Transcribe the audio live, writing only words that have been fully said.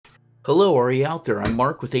Hello, are you out there? I'm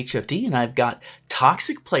Mark with HFD, and I've got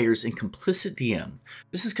Toxic Players in Complicit DM.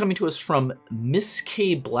 This is coming to us from Miss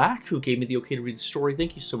K Black, who gave me the okay to read the story.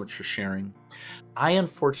 Thank you so much for sharing. I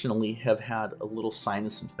unfortunately have had a little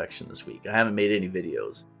sinus infection this week. I haven't made any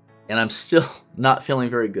videos, and I'm still not feeling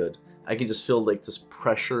very good. I can just feel like this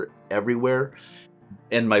pressure everywhere,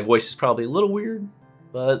 and my voice is probably a little weird,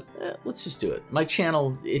 but let's just do it. My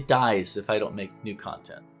channel, it dies if I don't make new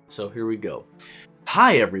content. So here we go.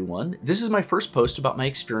 Hi everyone, this is my first post about my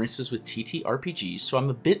experiences with TTRPGs, so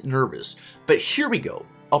I'm a bit nervous, but here we go.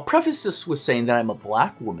 I'll preface this with saying that I'm a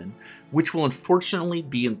black woman, which will unfortunately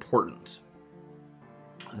be important.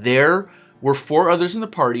 There were 4 others in the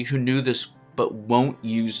party who knew this but won't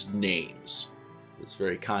use names. It's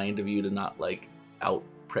very kind of you to not like out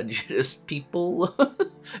prejudice people.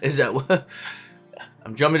 Is that what?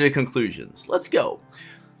 I'm jumping to conclusions. Let's go.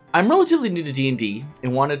 I'm relatively new to D&D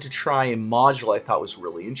and wanted to try a module I thought was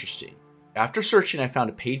really interesting. After searching, I found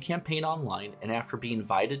a paid campaign online, and after being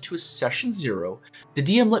invited to a session 0, the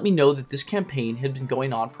DM let me know that this campaign had been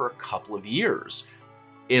going on for a couple of years.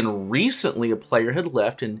 And recently a player had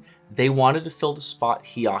left and they wanted to fill the spot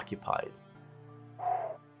he occupied.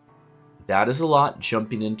 That is a lot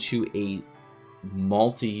jumping into a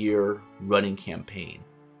multi-year running campaign.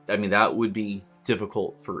 I mean, that would be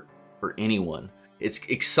difficult for anyone. It's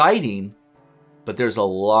exciting, but there's a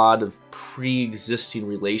lot of pre-existing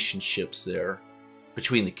relationships there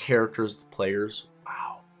between the characters, the players.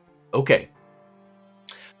 Wow. Okay.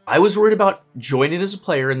 I was worried about joining as a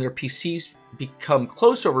player and their PCs become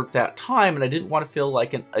close over at that time, and I didn't want to feel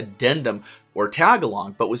like an addendum or tag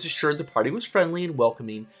along, but was assured the party was friendly and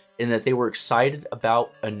welcoming and that they were excited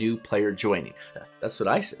about a new player joining. That's what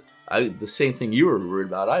I said. The same thing you were worried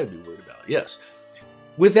about, I would be worried about, yes.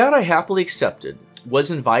 With that, I happily accepted.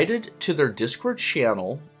 Was invited to their Discord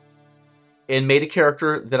channel and made a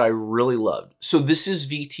character that I really loved. So this is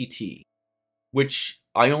VTT, which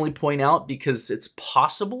I only point out because it's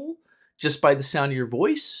possible just by the sound of your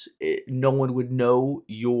voice, no one would know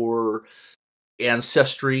your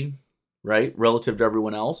ancestry, right? Relative to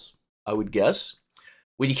everyone else, I would guess.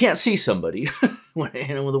 When you can't see somebody, when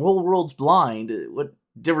the whole world's blind, what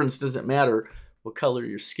difference does it matter what color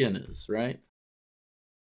your skin is, right?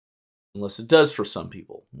 Unless it does for some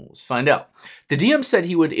people. Well, let's find out. The DM said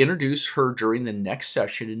he would introduce her during the next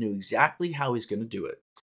session and knew exactly how he's going to do it.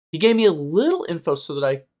 He gave me a little info so that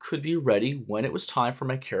I could be ready when it was time for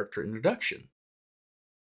my character introduction.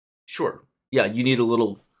 Sure. Yeah, you need a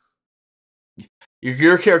little...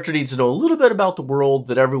 Your character needs to know a little bit about the world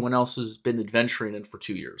that everyone else has been adventuring in for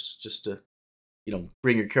 2 years. Just to,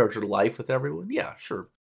 bring your character to life with everyone. Yeah, sure.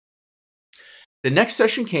 The next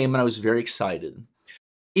session came and I was very excited.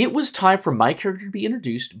 It was time for my character to be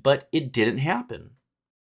introduced, but it didn't happen.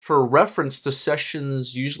 For reference, the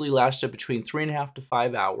sessions usually lasted between 3.5 to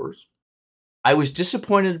 5 hours. I was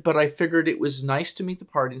disappointed, but I figured it was nice to meet the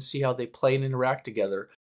party and see how they play and interact together,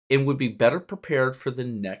 and would be better prepared for the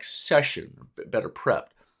next session, better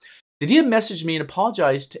prepped. The DM messaged me and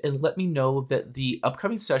apologized and let me know that the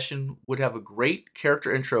upcoming session would have a great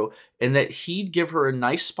character intro and that he'd give her a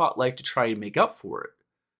nice spotlight to try and make up for it.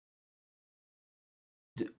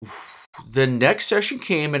 The next session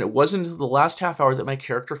came, and it wasn't until the last half hour that my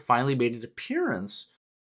character finally made an appearance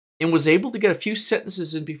and was able to get a few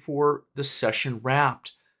sentences in before the session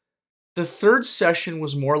wrapped. The third session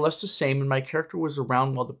was more or less the same, and my character was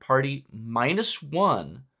around while the party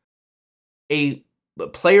 -1, a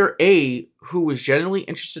player A who was genuinely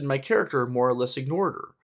interested in my character, more or less ignored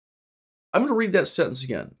her. I'm going to read that sentence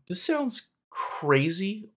again. This sounds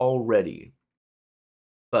crazy already,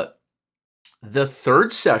 but the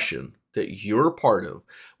third session that you're a part of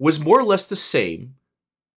was more or less the same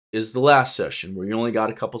as the last session, where you only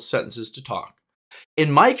got a couple sentences to talk.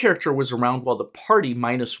 And my character was around while the party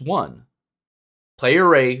 -1,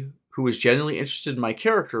 player A, who was genuinely interested in my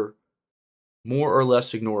character, more or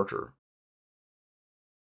less ignored her.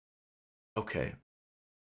 Okay.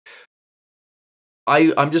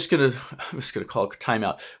 I'm just gonna call it a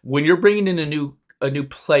timeout. When you're bringing in a new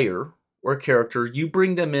player or character, you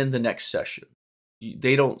bring them in the next session.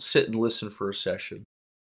 They don't sit and listen for a session.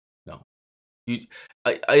 No.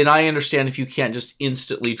 And I understand if you can't just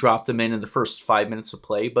instantly drop them in the first 5 minutes of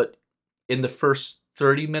play, but in the first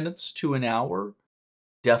 30 minutes to an hour,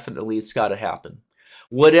 definitely it's got to happen.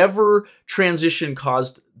 Whatever transition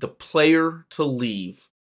caused the player to leave,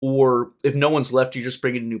 or if no one's left, you just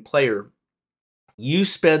bring in a new player, you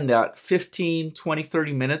spend that 15, 20,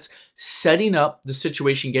 30 minutes setting up the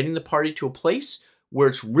situation, getting the party to a place where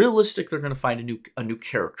it's realistic they're going to find a new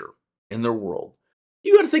character in their world.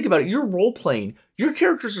 You got to think about it. You're role playing. Your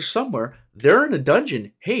characters are somewhere. They're in a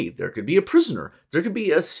dungeon. Hey, there could be a prisoner. There could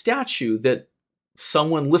be a statue that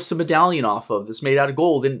someone lifts a medallion off of that's made out of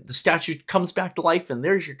gold, and the statue comes back to life, and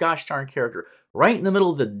there's your gosh darn character. Right in the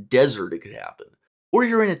middle of the desert, it could happen. Or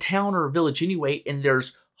you're in a town or a village anyway, and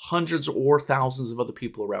there's hundreds or thousands of other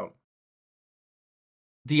people around.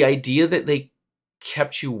 The idea that they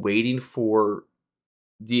kept you waiting for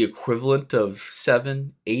the equivalent of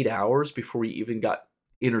 7-8 hours before you even got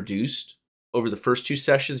introduced over the first 2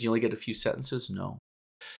 sessions, you only get a few sentences? No.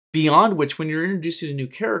 Beyond which, when you're introducing a new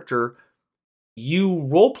character, you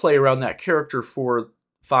role play around that character for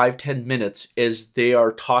 5-10 minutes as they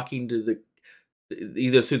are talking to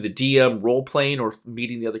either through the DM role playing or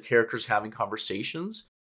meeting the other characters, having conversations.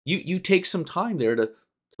 You take some time there to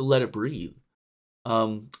let it breathe.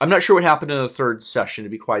 I'm not sure what happened in the 3rd session, to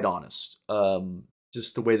be quite honest.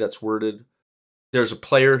 Just the way that's worded. There's a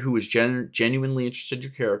player who was genuinely interested in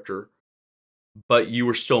your character, but you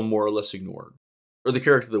were still more or less ignored. Or the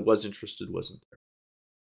character that was interested wasn't there.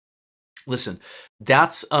 Listen,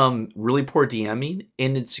 that's really poor DMing,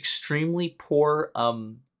 and it's extremely poor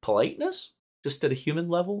politeness, just at a human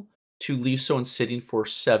level, to leave someone sitting for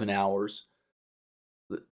 7 hours.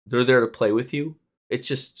 They're there to play with you. It's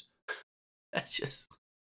just... That's just...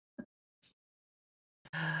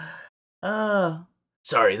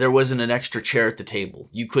 Sorry, there wasn't an extra chair at the table.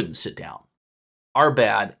 You couldn't sit down. Our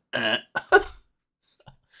bad. It's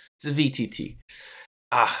a VTT.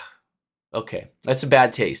 Okay. That's a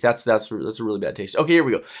bad taste. That's a really bad taste. Okay, here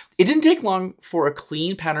we go. It didn't take long for a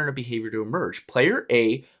clean pattern of behavior to emerge. Player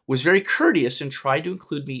A was very courteous and tried to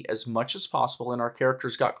include me as much as possible, and our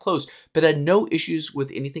characters got close, but had no issues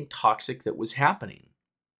with anything toxic that was happening.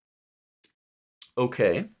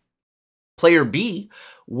 Okay. Player B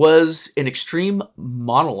was an extreme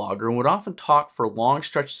monologuer and would often talk for long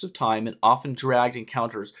stretches of time and often dragged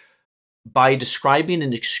encounters by describing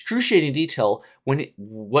in excruciating detail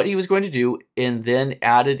what he was going to do, and then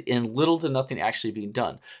added in little to nothing actually being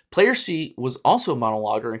done. Player C was also a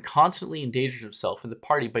monologuer and constantly endangered himself and the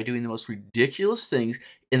party by doing the most ridiculous things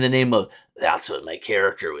in the name of, that's what my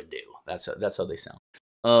character would do. That's how they sound.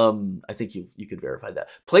 I think you could verify that.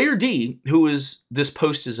 Player D, who this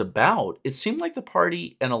post is about, it seemed like the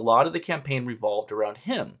party and a lot of the campaign revolved around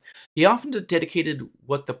him. He often dictated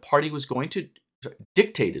what the party was going to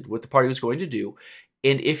do,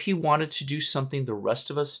 and if he wanted to do something the rest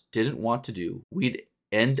of us didn't want to do, we'd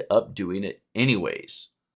end up doing it anyways.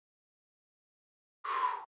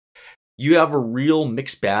 You have a real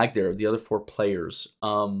mixed bag there of the other 4 players.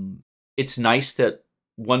 It's nice that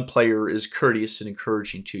one player is courteous and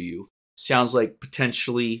encouraging to you. Sounds like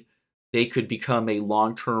potentially they could become a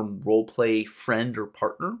long-term roleplay friend or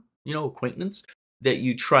partner, acquaintance, that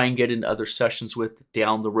you try and get into other sessions with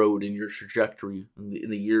down the road in your trajectory in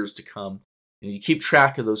the years to come. And you keep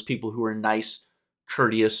track of those people who are nice,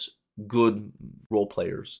 courteous, good role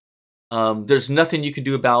players. There's nothing you can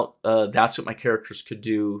do about that's what my characters could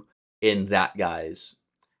do in that, guys.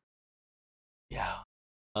 Yeah.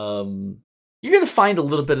 You're going to find a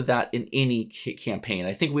little bit of that in any campaign.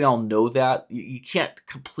 I think we all know that. You can't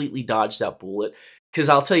completely dodge that bullet. Because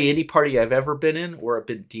I'll tell you, any party I've ever been in or I've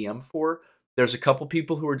been DM for, there's a couple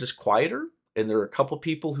people who are just quieter, and there are a couple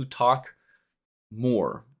people who talk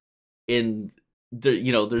more. And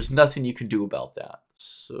there's nothing you can do about that.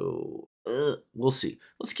 So, we'll see.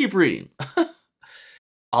 Let's keep reading.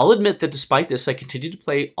 I'll admit that despite this, I continued to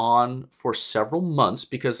play on for several months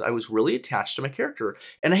because I was really attached to my character,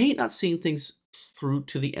 and I hate not seeing things through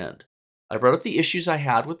to the end. I brought up the issues I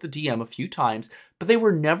had with the DM a few times, but they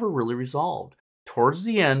were never really resolved. Towards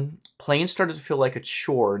the end, playing started to feel like a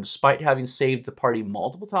chore, and despite having saved the party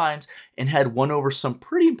multiple times and had won over some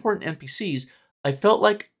pretty important NPCs, I felt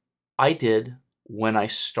like I did when I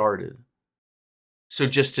started. So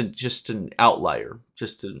just an outlier,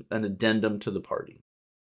 just an addendum to the party.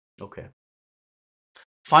 Okay.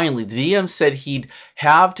 Finally, the DM said he'd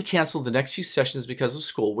have to cancel the next few sessions because of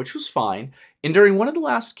school, which was fine. And during one of the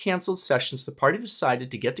last canceled sessions, the party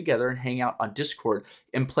decided to get together and hang out on Discord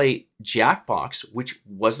and play Jackbox, which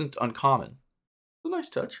wasn't uncommon. It's a nice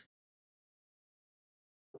touch.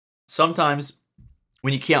 Sometimes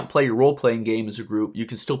when you can't play your role-playing game as a group, you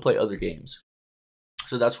can still play other games.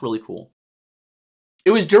 So that's really cool.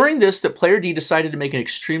 It was during this that Player D decided to make an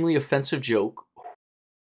extremely offensive joke.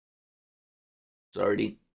 It's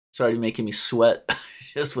already making me sweat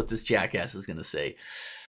just what this jackass is going to say.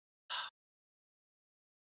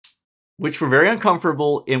 Which were very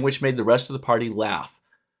uncomfortable and which made the rest of the party laugh.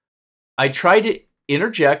 I tried to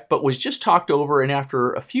interject, but was just talked over, and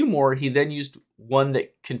after a few more, he then used one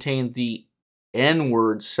that contained the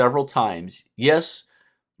N-word several times. Yes,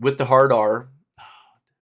 with the hard R,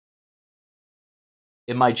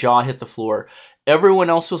 and my jaw hit the floor. Everyone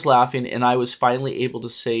else was laughing, and I was finally able to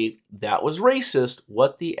say, that was racist.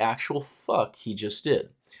 What the actual fuck he just did.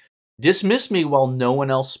 Dismissed me while no one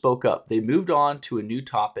else spoke up. They moved on to a new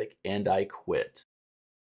topic, and I quit.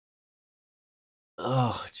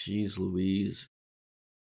 Oh, jeez Louise.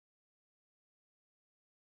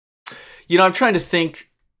 You know, I'm trying to think.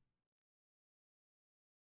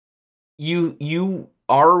 You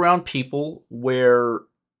are around people where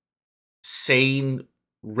saying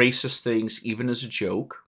racist things, even as a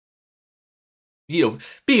joke, you know,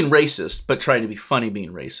 being racist, but trying to be funny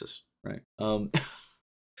being racist, right?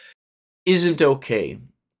 Isn't okay.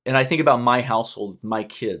 And I think about my household, my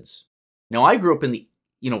kids. Now, I grew up in the,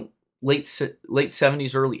 you know, late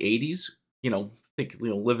 70s, early 80s, you know,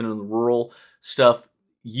 living in the rural stuff.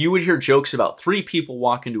 You would hear jokes about 3 people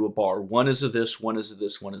walk into a bar. One is of this, one is of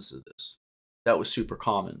this, one is of this. That was super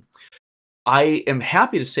common. I am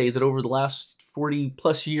happy to say that over the last 40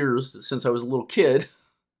 plus years, since I was a little kid,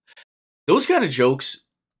 those kind of jokes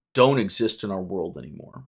don't exist in our world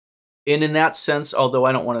anymore. And in that sense, although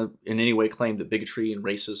I don't want to in any way claim that bigotry and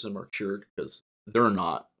racism are cured, because they're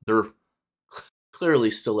not. They're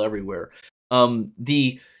clearly still everywhere.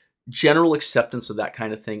 The general acceptance of that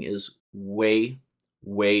kind of thing is way,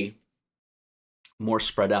 way more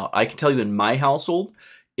spread out. I can tell you in my household,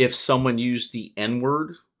 if someone used the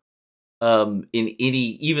N-word in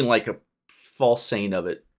any, even like a false saying of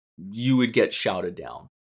it, you would get shouted down.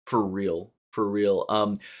 For real. For real.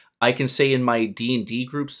 I can say in my D&D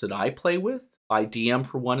groups that I play with, I DM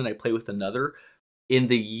for one and I play with another. In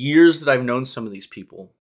the years that I've known some of these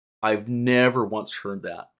people, I've never once heard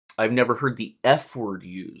that. I've never heard the F word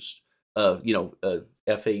used,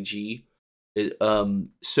 FAG.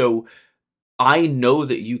 So I know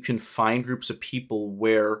that you can find groups of people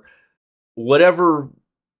where whatever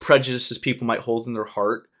prejudices people might hold in their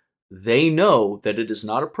heart, they know that it is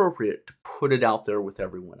not appropriate to put it out there with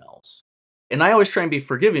everyone else. And I always try and be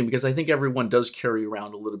forgiving because I think everyone does carry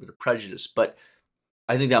around a little bit of prejudice, but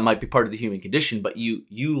I think that might be part of the human condition, but you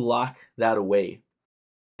lock that away.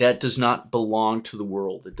 That does not belong to the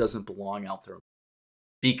world. It doesn't belong out there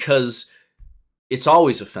because it's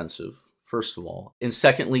always offensive, first of all. And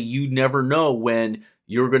secondly, you never know when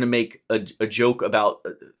you're going to make a joke about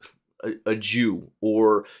a Jew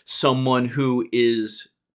or someone who is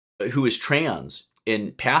trans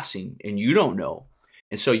in passing and you don't know.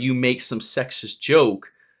 And so you make some sexist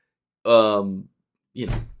joke,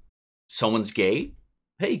 someone's gay.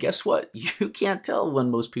 Hey, guess what? You can't tell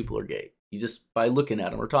when most people are gay. You just by looking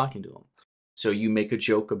at them or talking to them. So you make a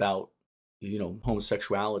joke about,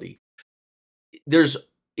 homosexuality.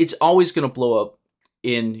 It's always going to blow up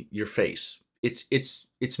in your face.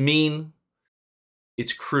 It's mean,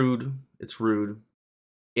 it's crude, it's rude,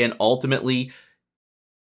 and ultimately,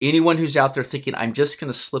 anyone who's out there thinking, I'm just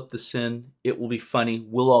going to slip this in, it will be funny,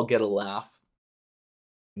 we'll all get a laugh.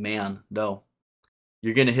 Man, no.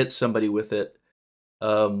 You're going to hit somebody with it.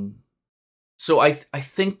 So I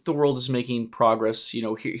think the world is making progress,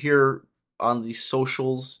 here on these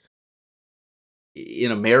socials,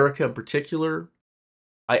 in America in particular.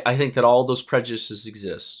 I think that all those prejudices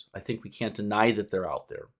exist. I think we can't deny that they're out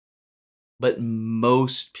there. But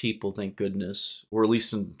most people, thank goodness, or at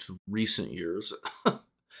least in recent years,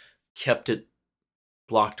 kept it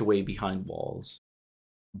blocked away behind walls.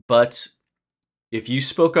 But if you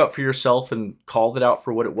spoke up for yourself and called it out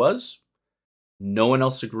for what it was, no one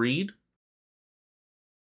else agreed,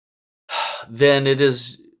 then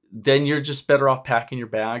you're just better off packing your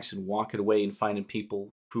bags and walking away and finding people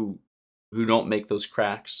who don't make those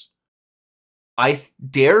cracks. I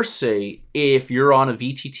dare say, if you're on a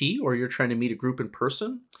VTT or you're trying to meet a group in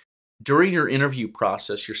person, during your interview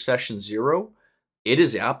process, your session 0, it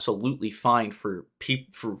is absolutely fine for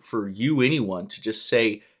you, anyone, to just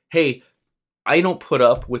say, hey, I don't put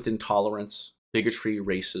up with intolerance, bigotry,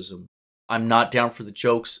 racism. I'm not down for the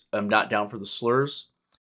jokes. I'm not down for the slurs.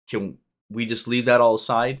 Can we just leave that all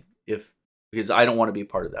aside? Because I don't want to be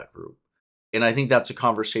part of that group. And I think that's a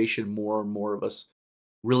conversation more and more of us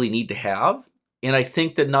really need to have. And I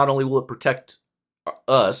think that not only will it protect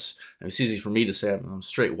us, and it's easy for me to say, I'm a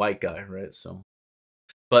straight white guy, right?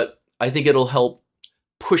 But I think it'll help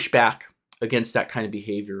push back against that kind of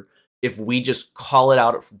behavior if we just call it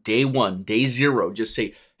out at day 1, day 0. Just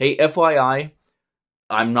say, hey, FYI,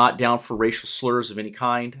 I'm not down for racial slurs of any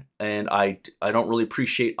kind, and I don't really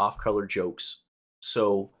appreciate off-color jokes.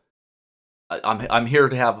 So I'm here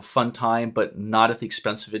to have a fun time, but not at the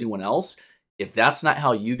expense of anyone else. If that's not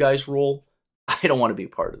how you guys roll, I don't want to be a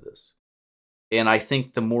part of this. And I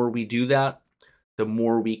think the more we do that, the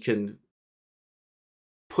more we can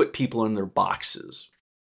put people in their boxes.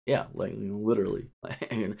 Yeah, like, you know, literally.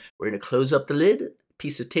 We're gonna close up the lid,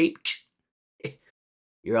 piece of tape.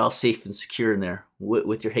 You're all safe and secure in there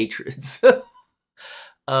with your hatreds.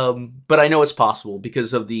 But I know it's possible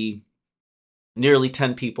because of the nearly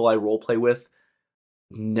 10 people I roleplay with.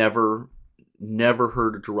 Never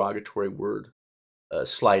heard a derogatory word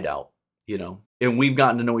slide out, you know. And we've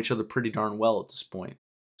gotten to know each other pretty darn well at this point.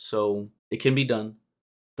 So it can be done.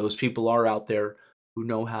 Those people are out there who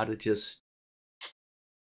know how to just...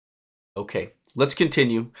 Okay, let's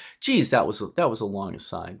continue. Geez, that was a long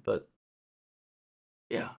aside, but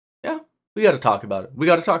yeah, we got to talk about it. We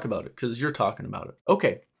got to talk about it because you're talking about it.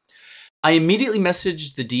 Okay, I immediately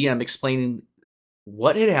messaged the DM explaining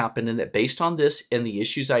what had happened and that based on this and the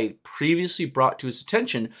issues I previously brought to his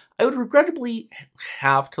attention, I would regrettably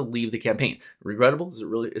have to leave the campaign. Regrettable? Is it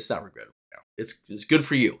really? It's not regrettable. No. It's good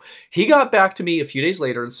for you. He got back to me a few days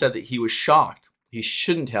later and said that he was shocked. He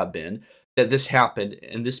shouldn't have been, that this happened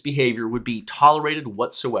and this behavior would be tolerated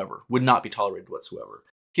whatsoever, would not be tolerated whatsoever.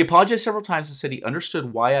 He apologized several times and said he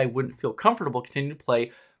understood why I wouldn't feel comfortable continuing to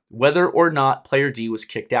play whether or not player D was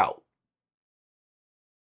kicked out.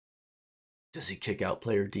 Does he kick out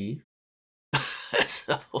player D?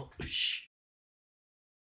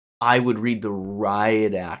 I would read the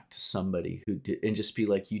riot act to somebody who did and just be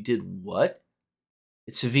like, you did what?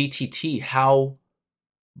 It's a VTT. How?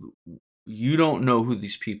 You don't know who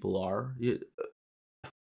these people are.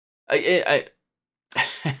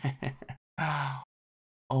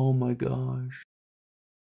 Oh my gosh.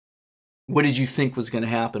 What did you think was going to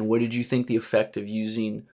happen? What did you think the effect of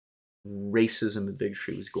using racism and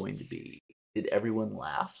bigotry was going to be? Did everyone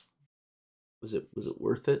laugh? Was it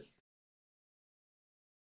worth it?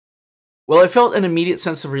 Well, I felt an immediate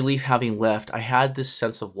sense of relief having left. I had this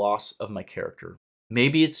sense of loss of my character.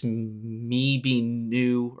 Maybe it's me being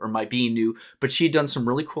new or my being new, but she had done some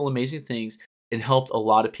really cool, amazing things and helped a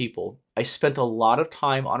lot of people. I spent a lot of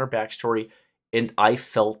time on her backstory and it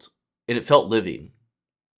felt living.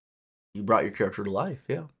 You brought your character to life,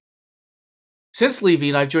 yeah. Since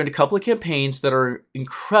leaving, I've joined a couple of campaigns that are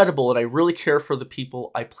incredible and I really care for the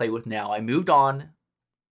people I play with now. I moved on,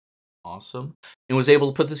 awesome, and was able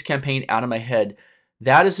to put this campaign out of my head.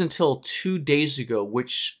 That is until 2 days ago,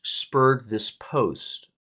 which spurred this post.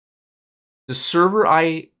 The server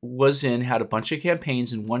I was in had a bunch of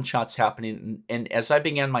campaigns and one-shots happening, and as I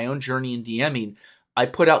began my own journey in DMing, I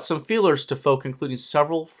put out some feelers to folk, including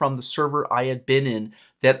several from the server I had been in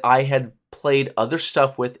that I had played other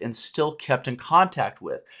stuff with and still kept in contact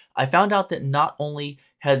with. I found out that not only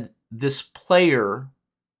had this player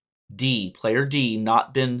D,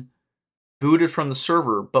 not been booted from the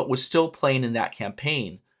server, but was still playing in that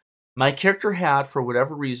campaign. My character had, for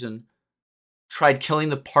whatever reason, tried killing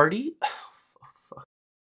the party.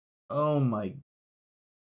 Oh my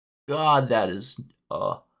god, that is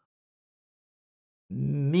a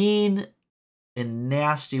mean and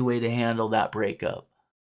nasty way to handle that breakup.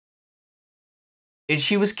 And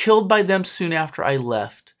she was killed by them soon after I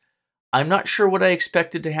left. I'm not sure what I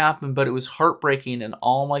expected to happen, but it was heartbreaking and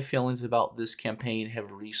all my feelings about this campaign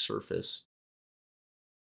have resurfaced.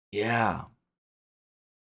 Yeah.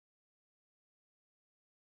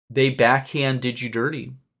 They backhand did you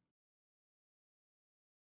dirty.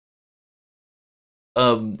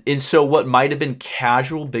 And so what might have been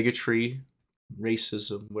casual bigotry,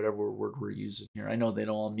 racism, whatever word we're using here. I know they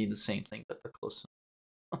don't all mean the same thing, but they're close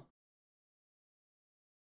enough.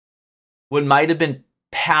 What might have been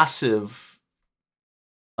passive,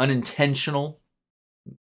 unintentional,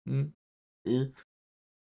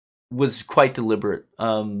 was quite deliberate.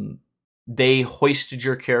 They hoisted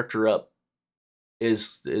your character up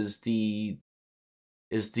as the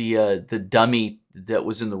dummy that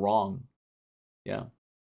was in the wrong. Yeah.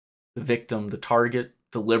 The victim, the target,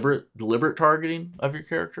 deliberate targeting of your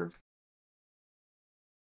character.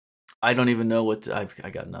 I don't even know what I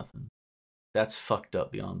got nothing. That's fucked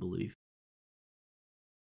up beyond belief.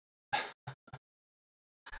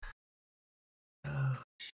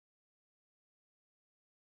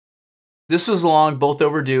 This was long, both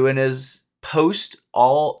overdue, and as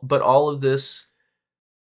all of this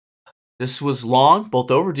was long, both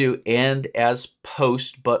overdue, and as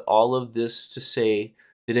post, but all of this to say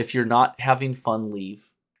that if you're not having fun,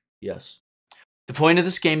 leave. Yes. The point of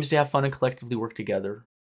this game is to have fun and collectively work together.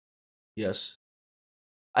 Yes.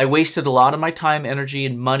 I wasted a lot of my time, energy,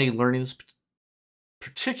 and money learning this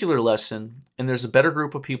particular lesson, and there's a better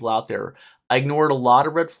group of people out there. I ignored a lot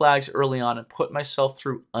of red flags early on and put myself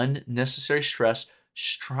through unnecessary stress,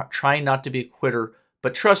 trying not to be a quitter,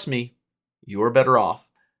 but trust me, you're better off.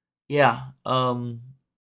 Yeah,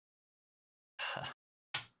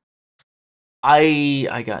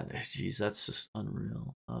 I got, jeez, that's just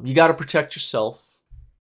unreal. You got to protect yourself.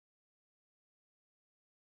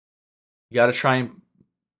 You got to try and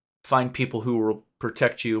find people who will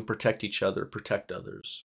protect you, protect each other, protect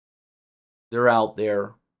others. They're out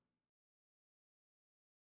there.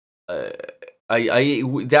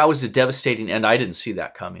 That was a devastating end. I didn't see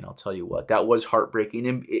that coming. I'll tell you what. That was heartbreaking,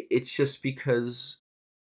 and it's just because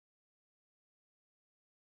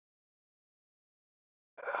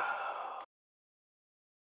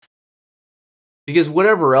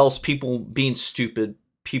whatever else, people being stupid,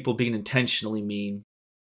 people being intentionally mean,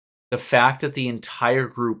 the fact that the entire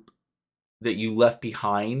group that you left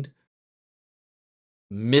behind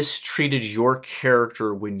mistreated your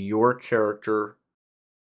character when your character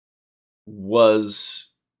was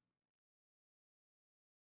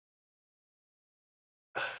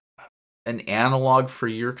an analog for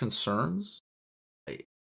your concerns.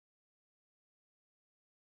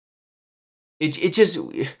 It just,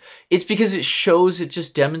 it's because it shows, it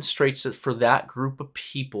just demonstrates that for that group of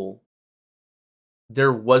people,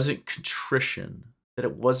 there wasn't contrition, that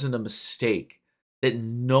it wasn't a mistake, that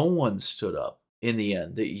no one stood up in the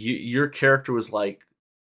end, that your character was like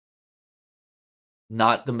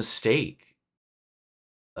not the mistake.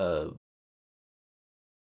 I'm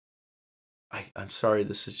sorry,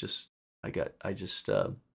 this is just,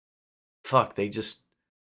 fuck, they just,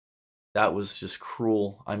 that was just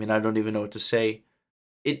cruel. I mean, I don't even know what to say.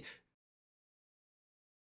 It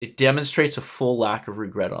it demonstrates a full lack of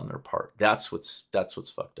regret on their part. That's what's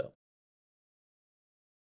fucked up.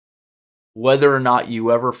 Whether or not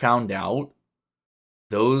you ever found out,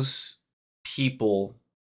 those people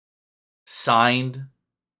signed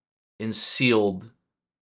and sealed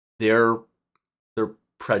their their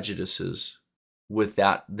prejudices with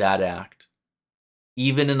that act.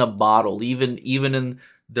 Even in a bottle, even in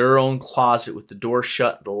their own closet with the door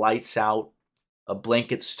shut, the lights out, a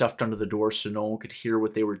blanket stuffed under the door so no one could hear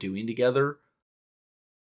what they were doing together.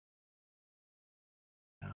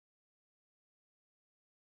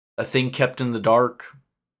 A thing kept in the dark,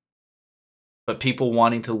 but people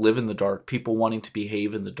wanting to live in the dark, people wanting to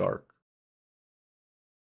behave in the dark.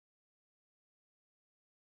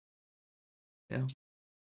 Yeah.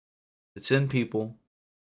 It's in people.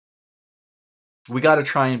 We got to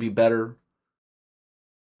try and be better.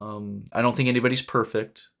 I don't think anybody's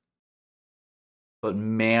perfect, but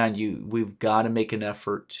man, we've got to make an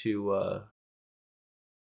effort to.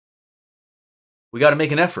 We got to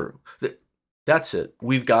make an effort. That's it.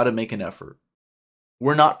 We've got to make an effort.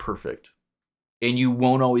 We're not perfect, and you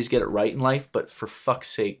won't always get it right in life. But for fuck's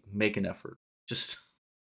sake, make an effort. Just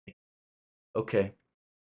okay.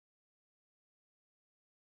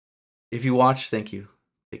 If you watch, thank you.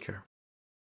 Take care.